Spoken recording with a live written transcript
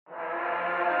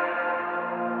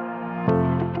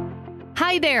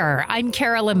Hi there, I'm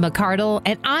Carolyn McCardle,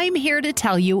 and I'm here to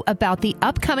tell you about the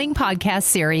upcoming podcast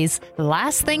series,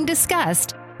 Last Thing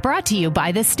Discussed, brought to you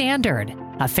by The Standard,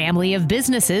 a family of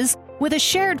businesses with a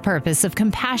shared purpose of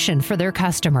compassion for their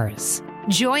customers.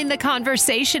 Join the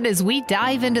conversation as we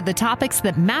dive into the topics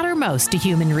that matter most to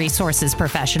human resources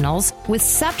professionals with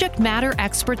subject matter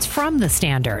experts from The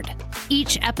Standard.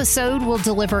 Each episode will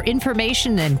deliver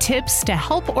information and tips to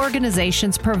help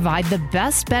organizations provide the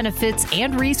best benefits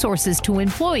and resources to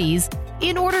employees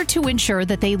in order to ensure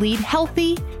that they lead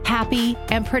healthy, happy,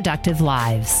 and productive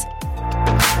lives.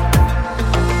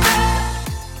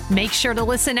 Make sure to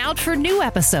listen out for new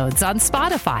episodes on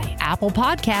Spotify, Apple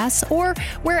Podcasts, or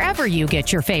wherever you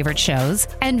get your favorite shows,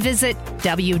 and visit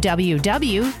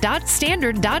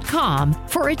www.standard.com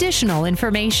for additional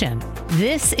information.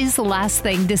 This is Last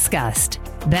Thing Discussed.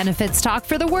 Benefits talk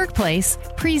for the workplace,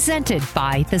 presented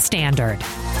by The Standard.